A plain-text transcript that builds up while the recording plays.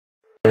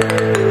Hi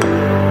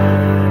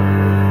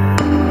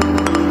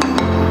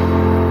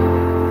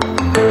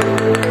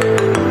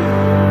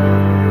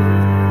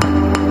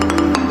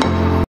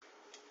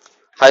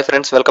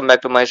friends, welcome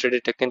back to my study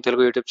tech in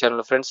Telugu YouTube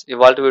channel. Friends,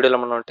 ఇవాళ వీడియోలో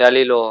మనం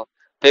టాలీలో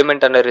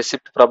payment and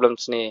receipt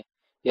ప్రాబ్లమ్స్ని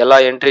ఎలా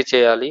ఎంట్రీ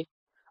చేయాలి,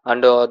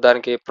 అండ్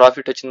దానికి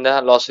ప్రాఫిట్ వచ్చిందా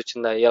లాస్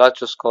వచ్చిందా ఎలా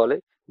చూసుకోవాలి,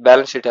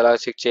 బ్యాలెన్స్ షీట్ ఎలా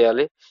చెక్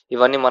చేయాలి,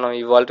 ఇవన్నీ మనం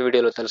ఇవాళ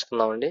వీడియోలో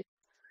తెలుసుకుందామండి.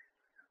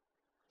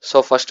 సో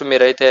ఫస్ట్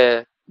మీరైతే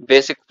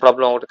బేసిక్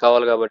ప్రాబ్లం ఒకటి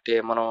కావాలి కాబట్టి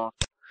మనం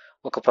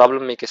ఒక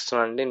ప్రాబ్లం మీకు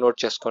ఇస్తున్నానండి, నోట్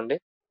చేసుకోండి.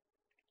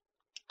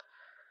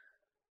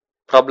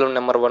 ప్రాబ్లం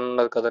నెంబర్ 1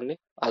 ఉన్నది కదండి,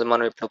 అది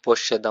మనం ఇప్పుడు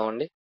పోస్ట్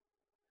చేద్దామండి.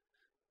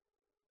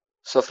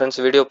 సో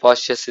ఫ్రెండ్స్, వీడియో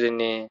పాజ్ చేసి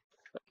దీన్ని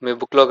మీ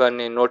బుక్లో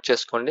కానీ నోట్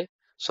చేసుకోండి.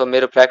 సో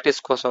మీరు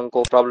ప్రాక్టీస్ కోసం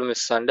ఇంకో ప్రాబ్లం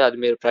ఇస్తా అండి, అది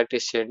మీరు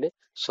ప్రాక్టీస్ చేయండి.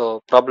 సో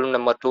ప్రాబ్లం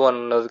నెంబర్ 2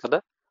 అని ఉన్నది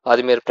కదా,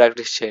 అది మీరు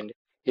ప్రాక్టీస్ చేయండి.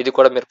 ఇది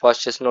కూడా మీరు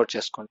పాజ్ చేసి నోట్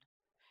చేసుకోండి.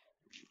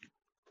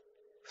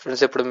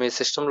 ఫ్రెండ్స్, ఇప్పుడు మీ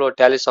సిస్టంలో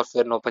టాలీ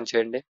సాఫ్ట్వేర్ని ఓపెన్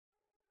చేయండి.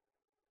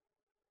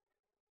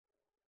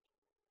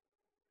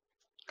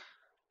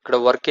 ఇక్కడ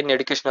వర్క్ ఇన్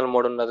ఎడ్యుకేషనల్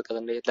మోడ్ ఉన్నది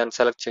కదండి, దాన్ని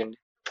సెలెక్ట్ చేయండి,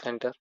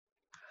 ఎంటర్.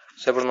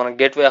 సో ఇప్పుడు మనం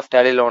గేట్వే ఆఫ్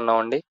టాలీలో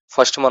ఉన్నామండి.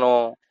 ఫస్ట్ మనం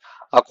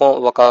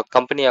ఒక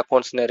కంపెనీ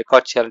అకౌంట్స్ని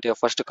రికార్డ్ చేయాలంటే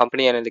ఫస్ట్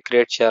కంపెనీ అనేది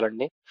క్రియేట్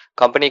చేయాలండి.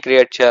 కంపెనీ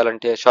క్రియేట్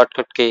చేయాలంటే షార్ట్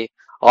కట్కి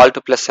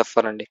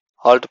Alt+F1 అండి.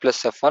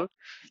 Alt+F1.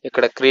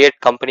 ఇక్కడ క్రియేట్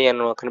కంపెనీ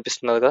అని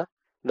కనిపిస్తున్నదిగా,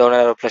 డౌన్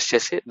యారో ప్రెస్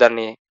చేసి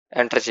దాన్ని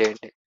ఎంటర్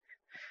చేయండి.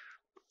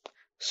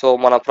 సో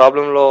మన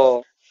ప్రాబ్లంలో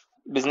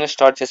బిజినెస్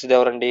స్టార్ట్ చేసేది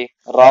ఎవరండి?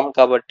 రామ్.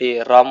 కాబట్టి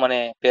రామ్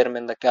అనే పేరు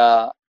మీద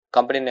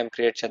కంపెనీ నేమ్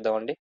క్రియేట్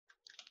చేద్దామండి.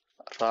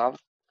 Ram,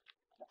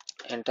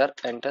 enter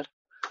enter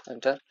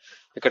enter.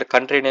 ఇక్కడ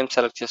కంట్రీ నేమ్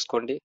సెలెక్ట్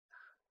చేసుకోండి,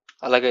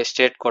 అలాగే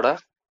స్టేట్ కూడా,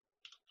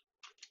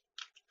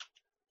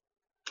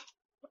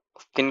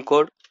 pin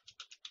code,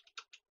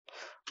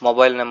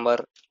 mobile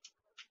number,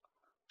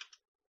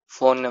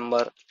 phone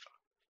number,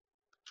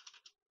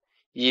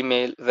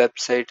 email,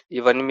 website,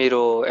 ఇవన్నీ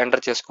మీరు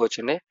ఎంటర్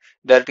చేసుకోవచ్చండి.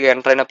 డైరెక్ట్గా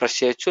ఎంటర్ అయినా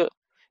ప్రెస్ చేయొచ్చు,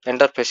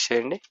 ఎంటర్ ప్రెస్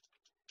చేయండి.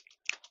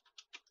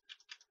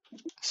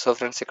 సో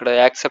ఫ్రెండ్స్, ఇక్కడ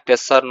యాక్సెప్ట్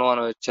ఎస్ఆర్ నో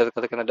అని వచ్చేది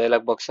కదా కింద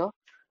డైలాగ్ బాక్స్,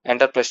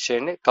 ఎంటర్ ప్రెస్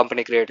చేయండి,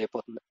 కంపెనీ క్రియేట్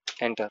అయిపోతుంది,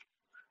 ఎంటర్.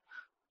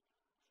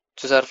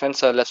 చూసారు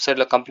ఫ్రెండ్స్, లెఫ్ట్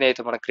సైడ్లో కంపెనీ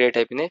అయితే మనకు క్రియేట్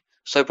అయిపోయింది.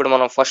 సో ఇప్పుడు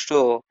మనం ఫస్ట్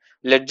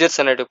లెడ్జర్స్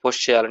అనేవి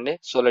పోస్ట్ చేయాలండి.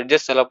 సో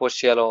లెడ్జర్స్ ఎలా పోస్ట్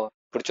చేయాలో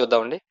ఇప్పుడు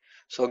చూద్దామండి.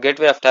 సో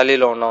గేట్వే ఆఫ్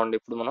టాలీలో ఉన్నామండి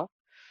ఇప్పుడు మనం.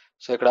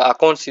 సో ఇక్కడ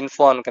అకౌంట్స్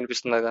ఇన్ఫో అని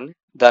కనిపిస్తుంది కానీ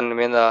దాని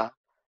మీద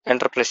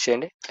ఎంటర్ ప్రెస్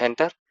చేయండి,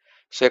 ఎంటర్.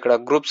 సో ఇక్కడ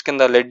గ్రూప్స్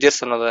కింద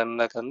లెడ్జర్స్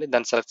ఉన్నది కదండి,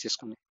 దాన్ని సెలెక్ట్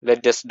చేసుకోండి.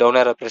 లెడ్జర్స్ డౌన్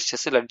యారో ప్రెస్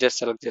చేసి లెడ్జర్స్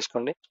సెలెక్ట్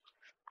చేసుకోండి,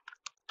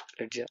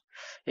 లెడ్జర్.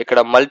 ఇక్కడ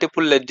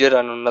మల్టిపుల్ లెడ్జర్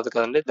అని ఉన్నది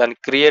కదండి, దాన్ని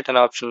క్రియేట్ అనే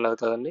ఆప్షన్ ఉన్నది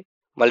కదండి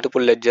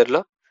మల్టిపుల్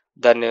లెడ్జర్లో,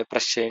 దాన్ని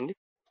ప్రెస్ చేయండి,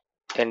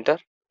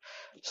 ఎంటర్.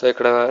 సో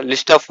ఇక్కడ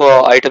లిస్ట్ ఆఫ్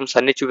ఐటమ్స్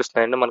అన్ని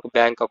చూపిస్తున్నాయండి మనకు.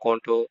 Bank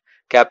account,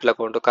 capital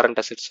account,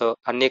 current assets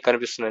అన్ని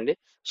కనిపిస్తున్నాయండి.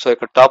 సో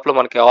ఇక్కడ టాప్ లో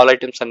మనకి ఆల్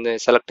ఐటమ్స్ అన్ని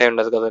సెలెక్ట్ అయి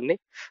ఉండదు కదండి,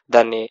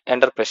 దాన్ని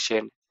ఎంటర్ ప్రెస్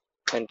చేయండి,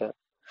 ఎంటర్.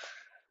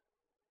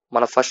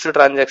 మన ఫస్ట్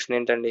ట్రాన్సాక్షన్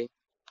ఏంటండి?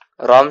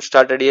 Ram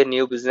started a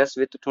new business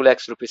with 2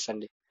 lakhs rupees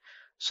అండి.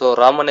 సో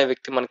రామ్ అనే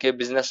వ్యక్తి మనకి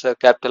బిజినెస్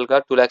క్యాపిటల్ గా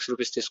 2 lakhs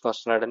రూపీస్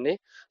తీసుకొస్తున్నాడండి.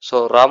 సో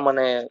రామ్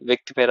అనే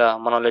వ్యక్తి మీద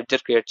మనం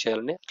లెడ్జర్ క్రియేట్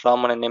చేయాలండి.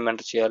 రామ్ అనే నేమ్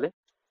ఎంటర్ చేయాలి,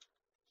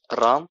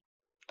 రామ్,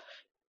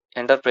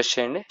 ఎంటర్ ప్రెస్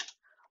చేయండి.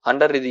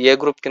 అండర్ ఇది ఏ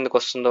గ్రూప్ కిందకి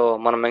వస్తుందో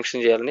మనం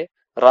మెన్షన్ చేయాలని.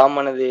 రామ్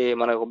అనేది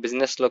మన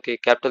బిజినెస్ లోకి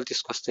క్యాపిటల్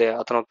తీసుకొస్తే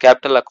అతను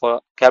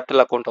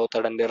క్యాపిటల్ అకౌంట్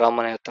అవుతాడండి,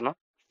 రామ్ అనే అతను.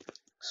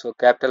 సో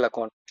క్యాపిటల్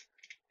అకౌంట్,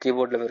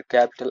 కీబోర్డ్ లో మీరు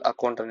క్యాపిటల్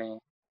అకౌంట్ అని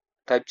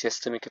టైప్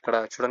చేస్తే మీకు ఇక్కడ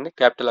చూడండి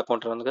క్యాపిటల్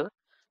అకౌంట్ ఉంది కదా,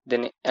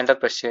 దీన్ని ఎంటర్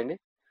ప్రెస్ చేయండి,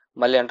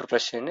 మళ్ళీ ఎంటర్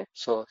ప్రెస్ చేయండి.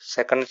 సో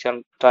సెకండ్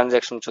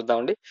ట్రాన్సాక్షన్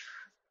చూద్దామండి.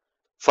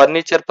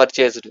 Furniture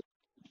purchased,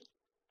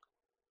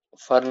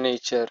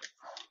 furniture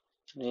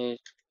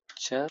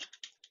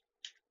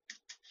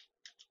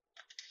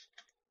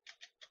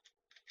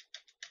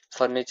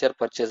furniture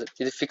purchase,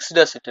 ఇది ఫిక్స్డ్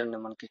అసెట్ అండి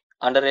మనకి.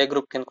 అండర్ ఏ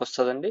గ్రూప్ కిందకి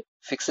వస్తుందండి?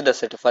 Fixed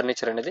asset.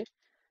 ఫర్నిచర్ అనేది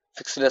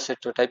ఫిక్స్డ్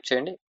అసెట్ టైప్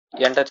చేయండి,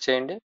 ఎంటర్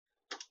చేయండి.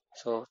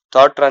 సో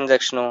థర్డ్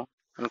ట్రాన్సాక్షన్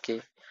మనకి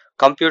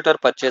కంప్యూటర్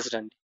పర్చేజ్డ్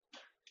అండి.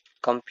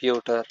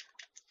 కంప్యూటర్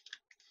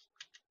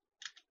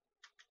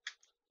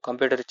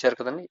ఇచ్చారు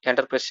కదండి,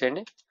 ఎంటర్ ప్రెస్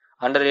చేయండి.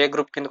 అండర్ ఏ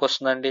గ్రూప్ కిందకి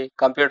వస్తుందండి?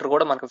 కంప్యూటర్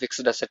కూడా మనకు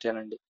ఫిక్స్డ్ అసెట్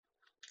అండి,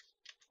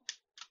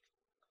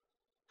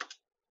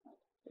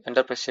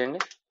 ఎంటర్ ప్రెస్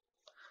చేయండి.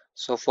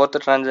 So fourth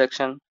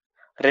transaction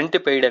rent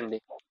paid అండి.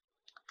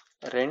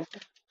 రెంట్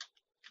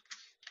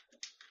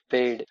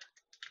పెయిడ్,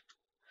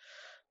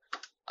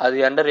 అది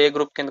అండర్ ఏ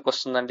గ్రూప్ కిందకి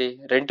వస్తుందండి?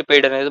 రెంట్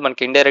పెయిడ్ అనేది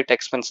మనకి ఇండైరెక్ట్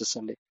ఎక్స్పెన్సెస్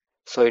అండి.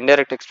 సో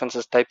ఇండైరెక్ట్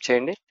ఎక్స్పెన్సెస్ టైప్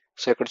చేయండి.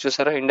 సో ఇక్కడ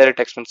చూసారా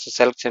ఇండైరెక్ట్ ఎక్స్పెన్సెస్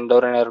సెలెక్ట్ చేయండి,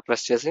 డౌన్ యారో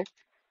ప్రెస్ చేసి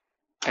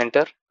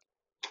ఎంటర్.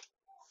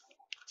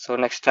 సో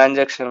నెక్స్ట్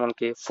ట్రాన్సాక్షన్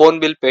మనకి ఫోన్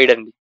బిల్ పెయిడ్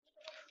అండి.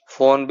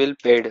 Phone bill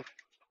paid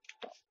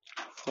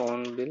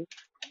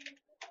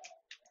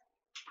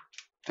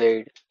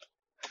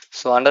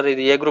so under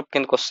ఇది ఏ గ్రూప్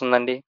కిందకి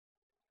వస్తుందండి?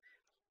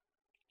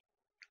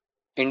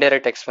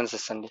 ఇండైరెక్ట్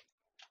ఎక్స్పెన్సెస్ అండి.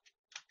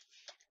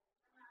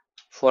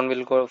 ఫోన్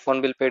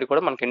బిల్ పెయిడ్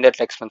కూడా మనకి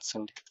ఇండైరెక్ట్ ఎక్స్పెన్సెస్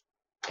అండి,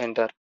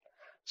 ఎంటర్.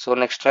 సో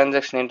నెక్స్ట్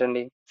ట్రాన్సాక్షన్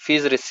ఏంటండి?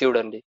 ఫీజ్ రిసీవ్డ్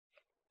అండి.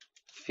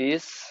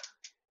 ఫీజ్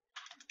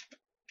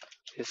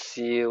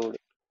రిసీవ్డ్,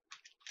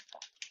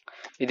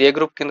 ఇది ఏ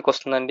గ్రూప్ కిందకి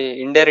వస్తుందండి?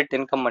 ఇండైరెక్ట్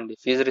ఇన్కమ్ అండి.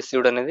 ఫీజు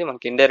రిసీవ్డ్ అనేది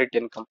మనకి indirect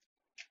income.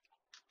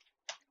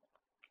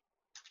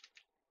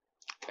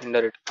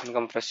 Indirect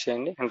income press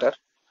చేయండి, enter.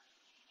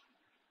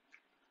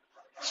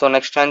 So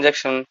next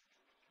transaction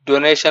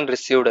donation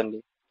received అండి.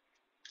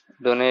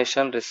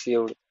 Donation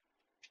received.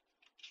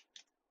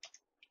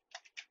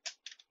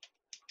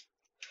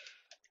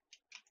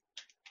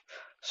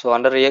 సో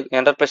అండర్ ఏ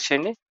ఎంటర్ ప్రెస్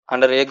చేయండి.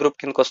 అండర్ ఏ గ్రూప్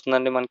కిందకి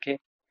వస్తుందండి మనకి?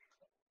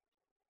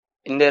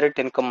 ఇండైరెక్ట్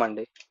ఇన్కమ్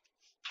అండి.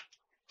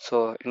 సో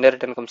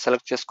ఇండైరెక్ట్ ఇన్కమ్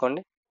సెలెక్ట్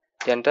చేసుకోండి,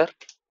 ఎంటర్.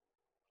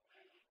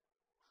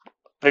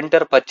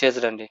 ప్రింటర్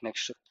పర్చేజ్డ్ అండి.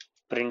 Next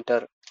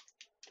printer.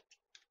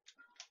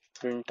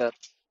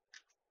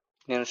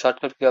 నేను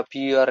షార్ట్కట్గా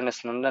పిఆర్ అని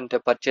ఇస్తున్నాను, అంటే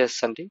పర్చేస్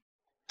అండి.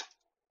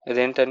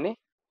 ఇదేంటండి?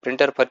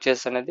 ప్రింటర్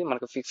పర్చేస్ అనేది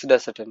మనకు ఫిక్స్డ్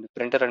అసెట్ అండి.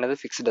 ప్రింటర్ అనేది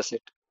fixed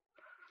asset.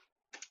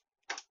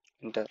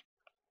 Enter.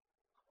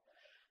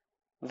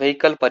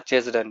 Vehicle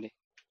purchased అండి.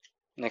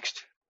 Next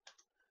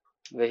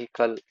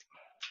vehicle.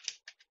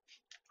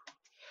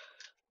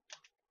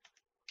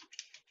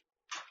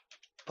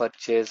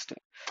 పర్చేజ్డ్.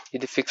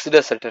 ఇది ఫిక్స్డ్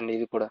అసెట్ అండి.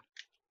 ఇది కూడా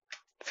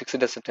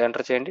ఫిక్స్డ్ అసెట్.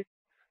 ఎంటర్ చేయండి,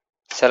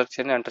 సెలెక్ట్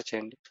చేయండి, ఎంటర్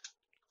చేయండి.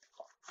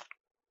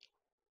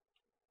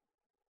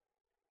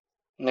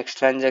 నెక్స్ట్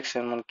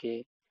ట్రాన్సాక్షన్ మనకి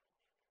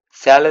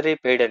శాలరీ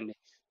పెయిడ్ అండి.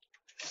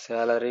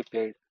 Salary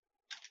paid.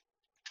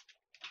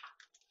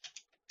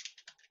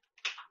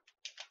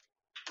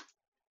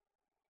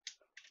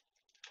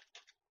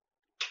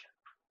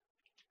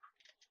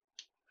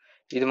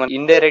 ఇది మన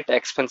ఇండైరెక్ట్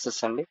ఎక్స్పెన్సెస్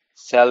అండి.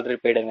 శాలరీ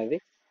పెయిడ్ అనేది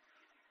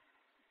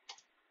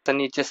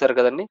అన్ని ఇచ్చేసారు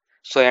కదండి.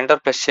 సో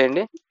ఎంటర్ ప్రెస్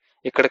చేయండి.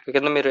 ఇక్కడ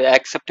కింద మీరు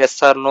యాక్సెప్ట్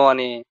ఎస్ఆర్ నో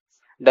అని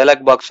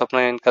డైలాగ్ బాక్స్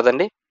ఓపెన్ అయింది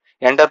కదండి.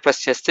 ఎంటర్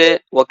ప్రెస్ చేస్తే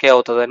ఓకే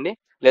అవుతుందండి.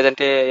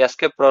 లేదంటే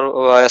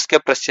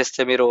ఎస్కేప్ ప్రెస్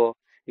చేస్తే మీరు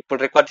ఇప్పుడు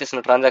రికార్డ్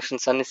చేసిన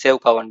ట్రాన్సాక్షన్స్ అన్ని సేవ్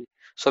కావండి.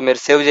 సో మీరు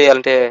సేవ్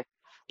చేయాలంటే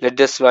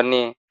లెడ్జెస్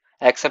అన్ని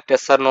యాక్సెప్ట్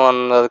ఎస్ఆర్ నో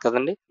అన్నది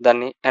కదండి,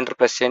 దాన్ని ఎంటర్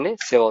ప్రెస్ చేయండి,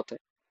 సేవ్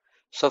అవుతాయి.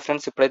 సో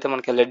ఫ్రెండ్స్, ఇప్పుడైతే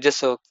మనకి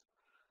లెడ్జెస్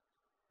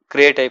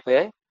క్రియేట్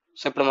అయిపోయాయి.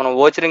 సో ఇప్పుడు మనం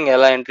ఓచరింగ్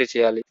ఎలా ఎంట్రీ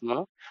చేయాలి?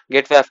 మనం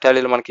గేట్వే ఆఫ్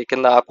టాలీలో మనకి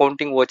కింద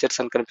అకౌంటింగ్ ఓచర్స్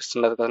అని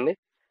కనిపిస్తున్నది కదండి.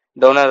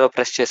 డౌన్ ఆరో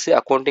ప్రెస్ చేసి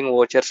అకౌంటింగ్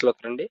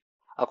ఓచర్స్లోకి రండి.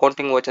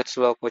 అకౌంటింగ్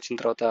ఓచర్స్లోకి వచ్చిన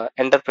తర్వాత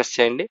ఎంటర్ ప్రెస్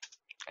చేయండి,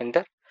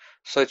 ఎంటర్.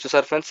 సో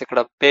చూసారు ఫ్రెండ్స్, ఇక్కడ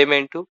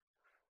పేమెంట్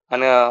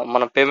అనే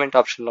మనం పేమెంట్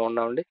ఆప్షన్లో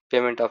ఉన్నామండి.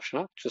 పేమెంట్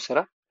ఆప్షన్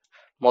చూసారా,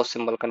 మౌస్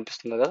సింబల్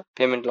కనిపిస్తుంది కదా,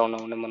 పేమెంట్లో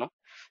ఉన్నామండి మనం.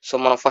 సో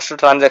మనం ఫస్ట్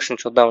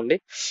ట్రాన్సాక్షన్ చూద్దామండి.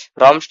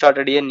 Ram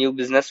started a new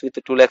business with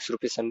 2 lakhs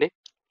rupees అండి.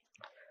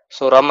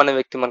 సో రామ్ అనే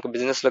వ్యక్తి మనకు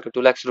బిజినెస్ లోకి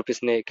 2 lakhs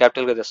రూపీస్ని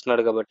క్యాపిటల్గా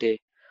తెస్తున్నాడు కాబట్టి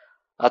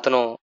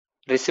అతను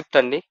రిసిప్ట్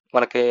అండి.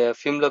 మనకి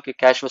ఫిమ్ లోకి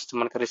క్యాష్ వస్తుంది,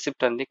 మనకి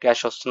రిసిప్ట్ అండి,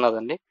 cash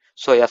వస్తున్నదండి.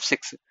 So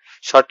F6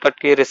 short cut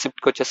కి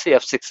రిసిప్ట్ కి వచ్చేసి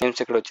F6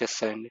 నేమ్స్ ఇక్కడ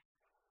వచ్చేస్తాయండి.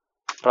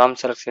 రామ్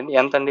సెలెక్ట్ చేయండి.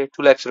 ఎంత అండి?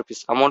 2 lakhs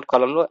రూపీస్. అమౌంట్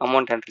కాలం లో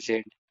అమౌంట్ ఎంటర్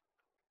చేయండి,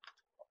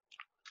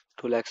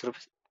 2 lakhs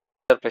రూపీస్.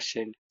 ప్రెస్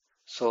చేయండి.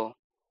 సో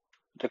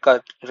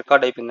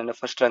రికార్డ్ అయిపోయిందండి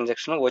first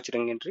transaction,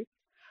 vouchering entry.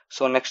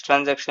 So next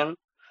transaction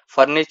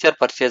furniture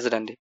purchased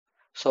అండి.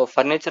 సో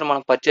ఫర్నిచర్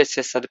మనం పర్చేస్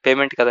చేస్తే అది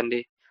పేమెంట్ కదండి.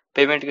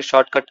 పేమెంట్ కి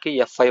షార్ట్ కట్ కి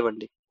F5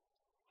 అండి.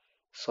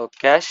 So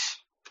cash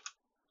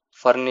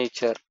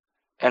furniture.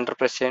 Enter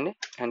press చేయండి,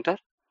 ఎంటర్.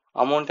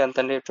 అమౌంట్ ఎంత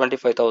అండి?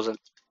 25,000.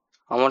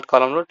 అమౌంట్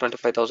కాలంలో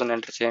 25,000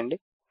 ఎంటర్ చేయండి.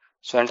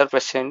 సో ఎంటర్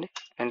ప్రెస్ చేయండి,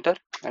 ఎంటర్.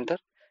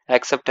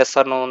 యాక్సెప్ట్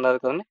ఎస్ఆర్ నో ఉన్నది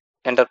కదండి,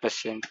 ఎంటర్ ప్రెస్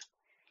చేయండి.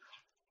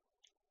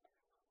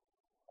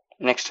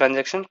 నెక్స్ట్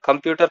ట్రాన్సాక్షన్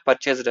కంప్యూటర్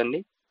పర్చేజ్డ్ అండి.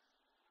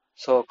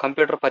 సో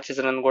కంప్యూటర్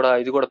పర్చేజ్డ్ అని కూడా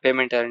ఇది కూడా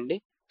పేమెంట్ అండి.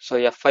 సో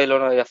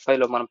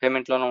ఎఫ్ఐలో మనం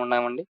పేమెంట్లోనే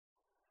ఉన్నామండి.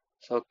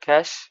 సో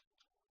క్యాష్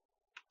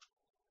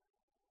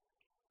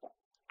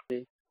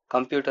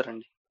కంప్యూటర్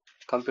అండి.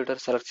 కంప్యూటర్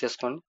సెలెక్ట్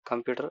చేసుకోండి,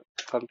 కంప్యూటర్.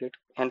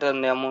 ఎంటర్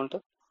అండి. అమౌంట్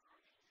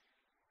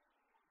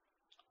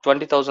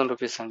 20,000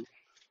 రూపీస్ అండి.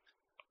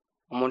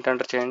 అమౌంట్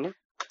ఎంటర్ చేయండి,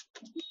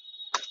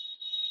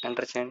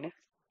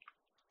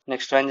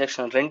 నెక్స్ట్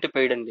ట్రాన్సాక్షన్ రెంట్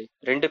పెయిడ్ అండి.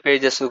 రెంట్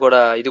పేజెస్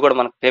కూడా ఇది కూడా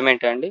మనకు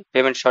పేమెంట్ అండి.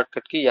 పేమెంట్ షార్ట్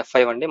కట్ కి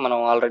F5 అండి. మనం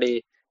ఆల్రెడీ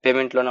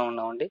పేమెంట్ లోనే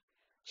ఉన్నామండి.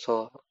 So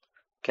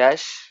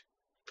cash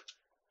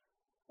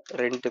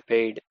rent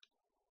paid.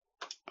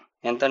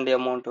 ఎంత అండి?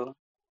 అమౌంట్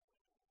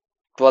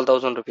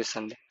 12,000 రూపీస్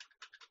అండి.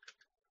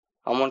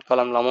 అమౌంట్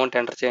కాలంలో అమౌంట్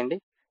ఎంటర్ చేయండి,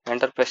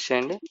 ఎంటర్ ప్రెస్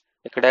చేయండి.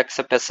 ఇక్కడ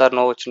యాక్సెప్ట్ ఎస్ఆర్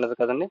నో వచ్చినది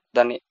కదండి,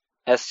 దాన్ని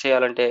ఎస్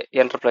చేయాలంటే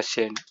ఎంటర్ ప్రెస్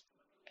చేయండి,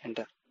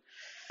 ఎంటర్.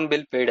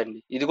 బిల్ పెయిడ్ అండి.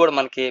 ఇది కూడా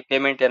మనకి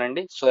పేమెంట్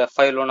ఏనండి. సో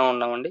F5 లోనే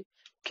ఉన్నామండి.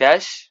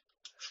 Cash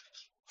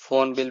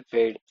phone bill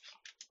paid.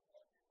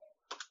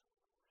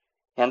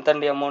 ఎంత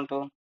అండి? అమౌంట్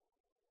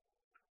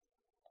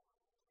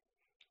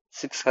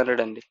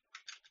 600 అండి.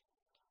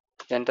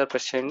 ఎంటర్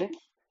ప్రెస్ చేయండి,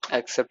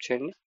 యాక్సెప్ట్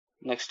చేయండి.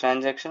 నెక్స్ట్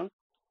ట్రాన్సాక్షన్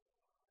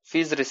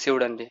ఫీజు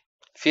రిసీవ్డ్ అండి.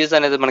 ఫీజు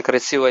అనేది మనకి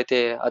రిసీవ్ అయితే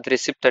అది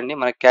రిసిప్ట్ అండి,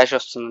 మనకి క్యాష్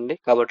వస్తుందండి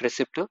కాబట్టి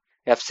రిసిప్ట్.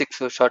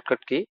 F6 షార్ట్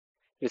కట్ కి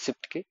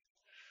రిసిప్ట్ కి.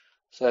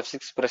 సో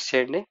F6 ప్రెస్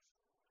చేయండి,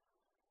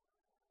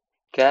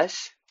 cash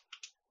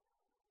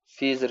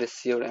fee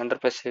received.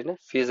 Enter press చేయండి,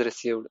 ఫీజు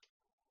రిసీవ్డ్.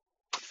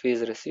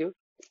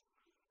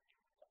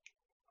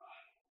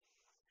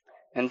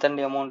 ఎంత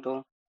అండి? అమౌంట్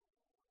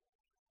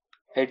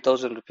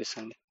 8,000 రూపీస్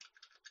అండి.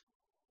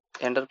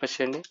 ఎంటర్ ప్రెస్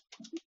చేయండి,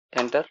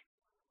 ఎంటర్.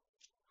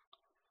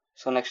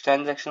 సో నెక్స్ట్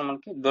ట్రాన్సాక్షన్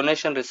మనకి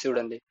డొనేషన్ రిసీవ్డ్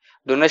అండి.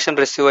 డొనేషన్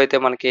రిసీవ్ అయితే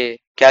మనకి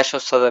క్యాష్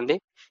వస్తుందండి.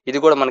 ఇది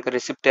కూడా మనకి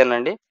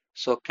రిసిప్టేనండి.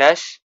 So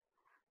cash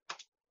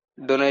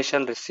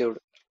donation received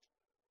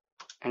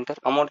enter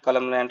amount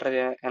కాలంలో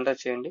ఎంటర్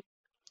చేయండి.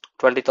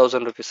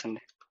 20,000 రూపీస్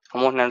అండి.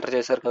 అమౌంట్ని ఎంటర్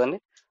చేశారు కదండి,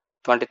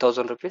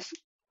 20,000 రూపీస్.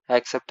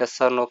 యాక్సెప్ట్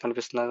ఎస్ఆర్ నో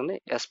కనిపిస్తుంది కదండి,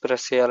 ఎస్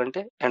ప్రెస్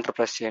చేయాలంటే ఎంటర్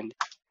ప్రెస్ చేయండి.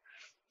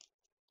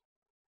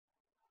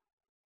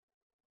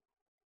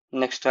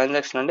 నెక్స్ట్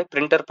ట్రాన్సాక్షన్ అండి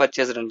ప్రింటర్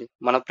పర్చేజ్డ్ అండి.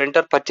 మన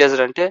ప్రింటర్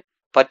పర్చేజ్డ్ అంటే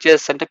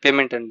పర్చేస్ అంటే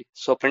పేమెంట్ అండి.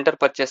 సో ప్రింటర్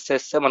పర్చేస్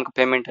చేస్తే మనకు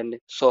పేమెంట్ అండి.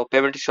 సో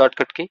పేమెంట్ షార్ట్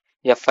కట్ కి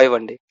F5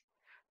 అండి.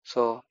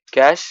 సో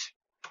క్యాష్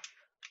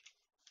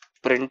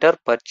ప్రింటర్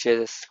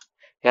పర్చేజెస్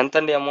ఎంత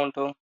అండి అమౌంట్,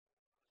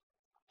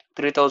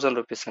 3,000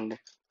 రూపీస్ అండి.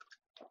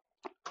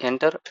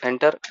 Enter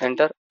enter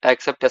enter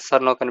accept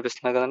SR no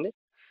కనిపిస్తుంది కదండి,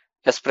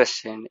 ఎస్ ప్రెస్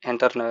చేయండి.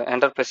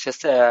 ఎంటర్ ప్రెస్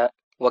చేస్తే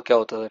ఓకే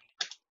అవుతుంది.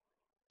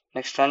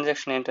 నెక్స్ట్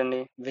ట్రాన్సాక్షన్ ఏంటండి,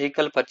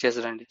 వెహికల్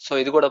పర్చేజ్డ్ అండి. సో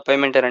ఇది కూడా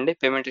పేమెంటేనండి.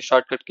 పేమెంట్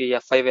షార్ట్ కట్ కి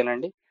F5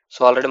 ఏనండి. సో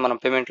ఆల్రెడీ మనం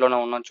పేమెంట్ లోనే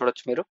ఉన్నాం,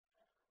 చూడొచ్చు మీరు.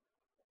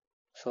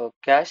 సో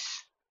క్యాష్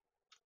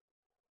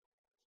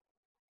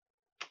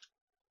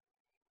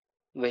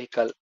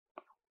వెహికల్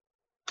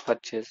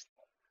పర్చేజ్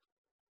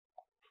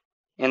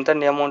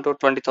ఎంతండి అమౌంట్,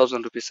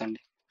 20,000 రూపీస్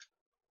అండి.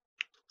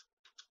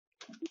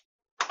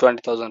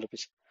 20,000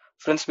 రూపీస్.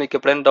 ఫ్రెండ్స్ మీకు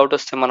ఎప్పుడైనా డౌట్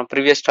వస్తే మనం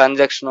ప్రీవియస్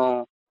ట్రాన్సాక్షన్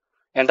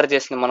ఎంటర్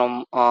చేసింది మనం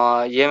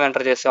ఏం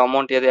ఎంటర్ చేసాం,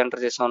 అమౌంట్ ఏది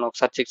ఎంటర్ చేసాం అని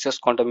ఒకసారి చెక్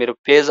చేసుకుంటే మీరు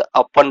పేజ్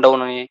అప్ అండ్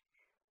డౌన్ అని,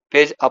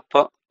 పేజ్ అప్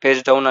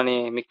పేజ్ డౌన్ అని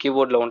మీ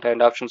కీబోర్డ్లో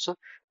ఉంటాయండి ఆప్షన్స్.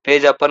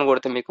 పేజ్ అప్ అని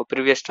కొడితే మీకు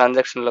ప్రీవియస్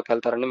ట్రాన్సాక్షన్లోకి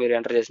వెళ్తారండి. మీరు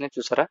ఎంటర్ చేసినవి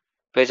చూసారా,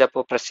 పేజ్ అప్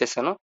ప్రెస్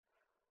చేశాను,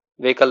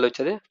 వెహికల్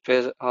వచ్చేది.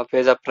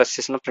 పేజ్ అప్ ప్రెస్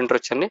చేసిన ప్రింటర్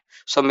వచ్చింది.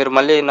 సో మీరు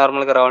మళ్ళీ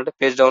నార్మల్గా రావాలంటే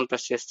పేజ్ డౌన్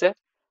ప్రెస్ చేస్తే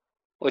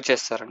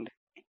వచ్చేస్తారండి.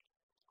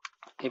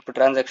 ఇప్పుడు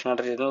ట్రాన్సాక్షన్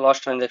ఎంటర్ చేసిన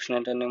లాస్ట్ ట్రాన్సాక్షన్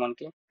ఏంటండి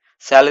మనకి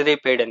శాలరీ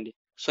పెయిడ్ అండి.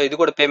 సో ఇది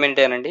కూడా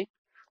పేమెంటేనండి.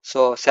 సో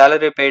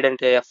శాలరీ పెయిడ్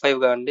అంటే F5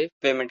 గా అండి,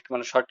 పేమెంట్కి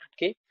మన short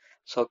కట్కి.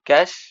 So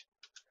cash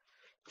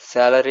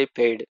salary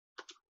paid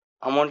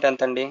amount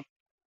ఎంత అండి,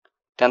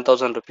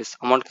 10,000 రూపీస్.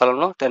 అమౌంట్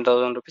కాలంలో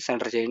 10,000 రూపీస్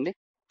ఎంటర్ చేయండి.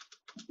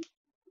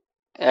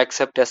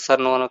 యాక్సెప్ట్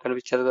ఎస్ఆర్ నో అని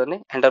కనిపించేది కానీ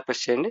ఎంటర్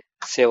ప్రెస్ చేయండి,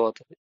 సేవ్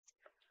అవుతుంది.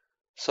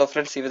 సో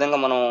ఫ్రెండ్స్ ఈ విధంగా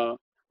మనం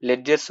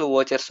లెడ్జర్స్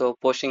ఓచర్స్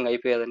పోస్టింగ్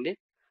అయిపోయేదండి.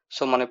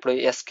 సో మనం ఇప్పుడు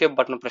ఎస్కేప్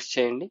బటన్ ప్రెస్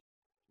చేయండి,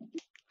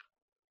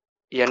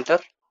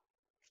 ఎంటర్.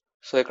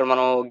 సో ఇక్కడ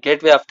మనం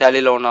గేట్వే ఆఫ్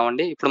టాలీలో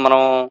ఉన్నామండి. ఇప్పుడు మనం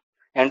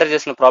ఎంటర్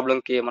చేసిన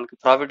ప్రాబ్లంకి మనకి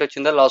ప్రాఫిట్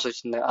వచ్చిందా లాస్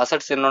వచ్చిందా,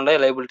 అసెట్స్ ఎన్ని ఉన్నాయి,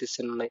 లైబిలిటీస్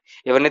ఎన్ని ఉన్నాయి,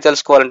 ఇవన్నీ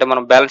తెలుసుకోవాలంటే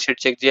మనం బ్యాలెన్స్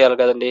షీట్ చెక్ చేయాలి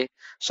కదండి.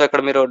 సో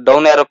ఇక్కడ మీరు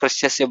డౌన్ యారో ప్రెస్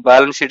చేసి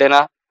బ్యాలెన్స్ షీట్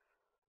అయినా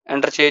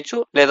ఎంటర్ చేయొచ్చు,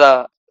 లేదా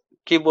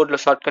కీబోర్డ్లో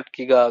షార్ట్ కట్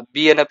కీగా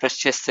బి అనే ప్రెస్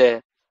చేస్తే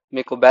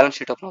మీకు బ్యాలెన్స్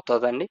షీట్ ఓపెన్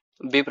అవుతుందండి.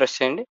 బి ప్రెస్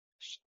చేయండి.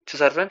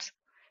 చూసారు ఫ్రెండ్స్,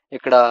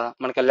 ఇక్కడ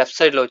మనకి లెఫ్ట్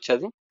సైడ్లో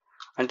వచ్చేది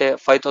అంటే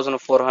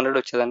 5,400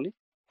 వచ్చేదండి.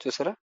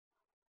 చూసారా,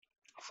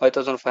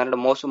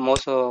 5,500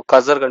 మోస్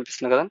కజర్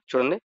కనిపిస్తుంది కదా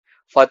చూడండి,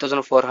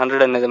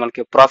 5,400 అనేది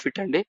మనకి ప్రాఫిట్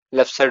అండి,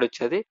 లెఫ్ట్ సైడ్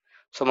వచ్చేది.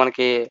 సో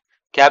మనకి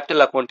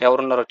క్యాపిటల్ అకౌంట్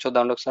ఎవరున్నారో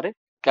చూద్దామండి ఒకసారి.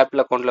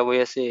 క్యాపిటల్ అకౌంట్లో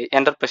పోయేసి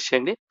ఎంటర్ ప్రెస్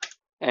చేయండి,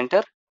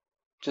 ఎంటర్.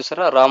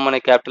 చూసారా, రామ్ అనే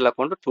క్యాపిటల్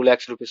అకౌంట్ 2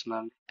 lakhs రూపీస్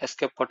ఉందండి.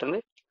 ఎస్కేప్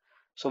కొట్టండి.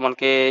 సో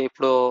మనకి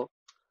ఇప్పుడు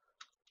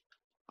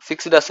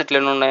ఫిక్స్డ్ అసెట్లు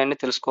ఎన్ని ఉన్నాయని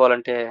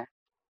తెలుసుకోవాలంటే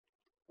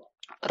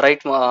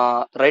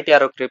రైట్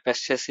యారో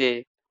ప్రెస్ చేసి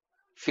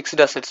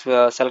ఫిక్స్డ్ అసెట్స్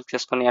సెలెక్ట్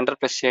చేసుకొని ఎంటర్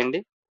ప్రెస్ చేయండి.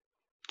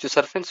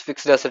 చూసారు ఫ్రెండ్స్,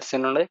 ఫిక్స్డ్ అసెట్స్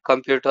ఎన్ని ఉన్నాయి,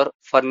 కంప్యూటర్,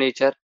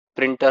 ఫర్నిచర్,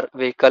 ప్రింటర్,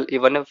 వెహికల్,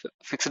 ఇవన్నీ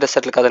ఫిక్స్డ్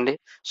అసెట్లు కదండి.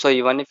 సో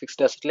ఇవన్నీ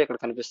ఫిక్స్డ్ అసెట్లు ఇక్కడ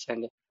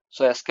కనిపిస్తాయండి.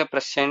 సో ఎస్కేప్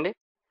ప్రెస్ చేయండి.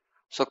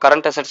 సో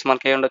కరెంట్ అసెట్స్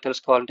మనకి ఏముండో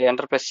తెలుసుకోవాలంటే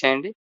ఎంటర్ ప్రెస్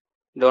చేయండి,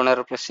 డౌన్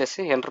యారో ప్రెస్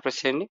చేసి ఎంటర్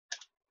ప్రెస్ చేయండి.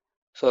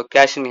 సో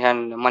క్యాష్ ఇన్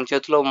హ్యాండ్, మన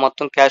చేతిలో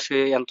మొత్తం క్యాష్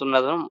ఎంత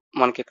ఉన్నదో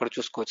మనకి ఇక్కడ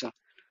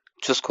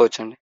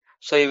చూసుకోవచ్చండి.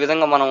 సో ఈ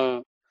విధంగా మనం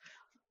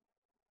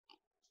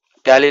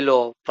టాలీలో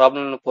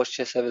ప్రాబ్లమ్ను పోస్ట్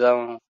చేసే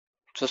విధానం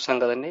చూస్తాం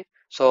కదండి.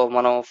 సో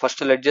మనం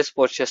ఫస్ట్ లెడ్జెస్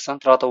పోస్ట్ చేస్తాం,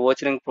 తర్వాత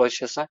ఓచరింగ్ పోస్ట్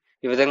చేస్తాం.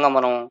 ఈ విధంగా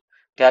మనం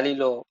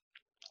టాలీలో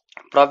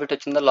ప్రాఫిట్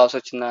వచ్చిందా లాస్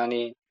వచ్చిందా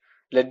అని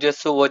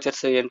లెడ్జెస్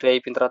ఓచర్స్ ఎంట్రీ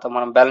అయిపోయిన తర్వాత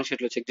మనం బ్యాలెన్స్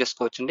షీట్లో చెక్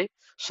చేసుకోవచ్చండి.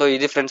 సో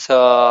ఇది friends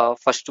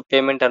first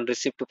payment and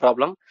receipt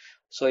problem.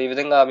 So ఈ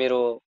విధంగా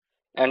మీరు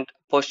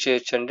పోస్ట్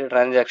చేయొచ్చండి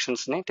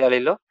ట్రాన్సాక్షన్స్ని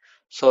టాలీలో.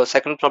 సో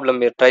సెకండ్ ప్రాబ్లం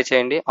మీరు ట్రై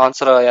చేయండి,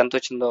 ఆన్సర్ ఎంత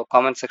వచ్చిందో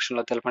కామెంట్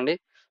సెక్షన్లో తెలపండి.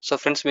 సో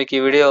ఫ్రెండ్స్ మీకు ఈ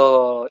వీడియో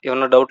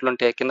ఏమైనా డౌట్లు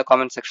ఉంటే కింద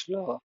కామెంట్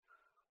సెక్షన్లో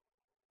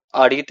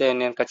అడిగితే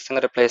నేను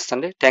ఖచ్చితంగా రిప్లై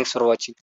ఇస్తాను. Thanks for watching.